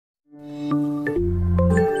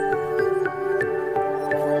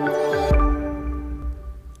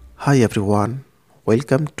Hi everyone,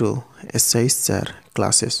 welcome to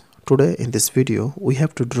shsirclasses. Today in this video we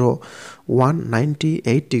have to draw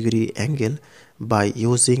 198-degree angle by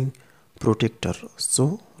using protractor.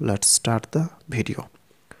 So let's start the video.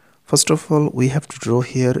 First of all, we have to draw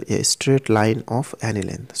here a straight line of any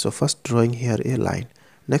length. So first drawing here a line,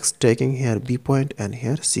 next taking here B point and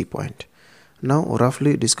here C point. Now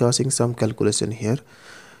roughly discussing some calculation here.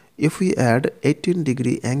 If we add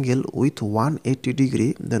 18-degree angle with 180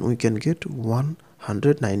 degree, then we can get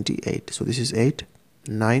 198. So this is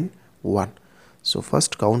 891. So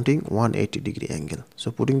first counting 180-degree angle.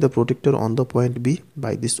 So putting the protractor on the point B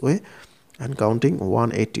by this way and counting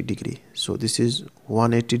 180 degree. So this is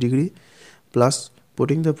 180 degree plus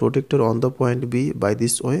putting the protractor on the point B by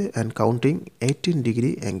this way and counting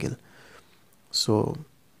 18-degree angle. So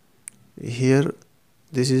here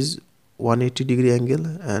this is 180-degree angle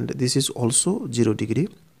and this is also 0 degree,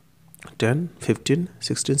 10, 15,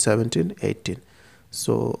 16, 17, 18.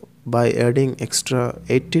 So by adding extra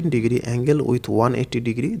 18-degree angle with 180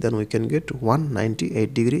 degree, then we can get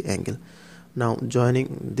 198-degree angle. Now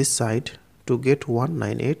joining this side to get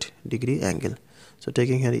 198-degree angle. So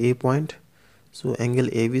taking here A point, so angle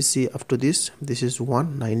ABC up to this is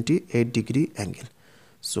 198-degree angle.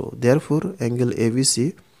 So therefore angle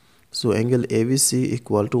ABC, so angle ABC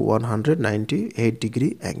equal to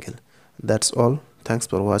 198-degree angle. That's all. Thanks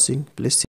for watching. Please see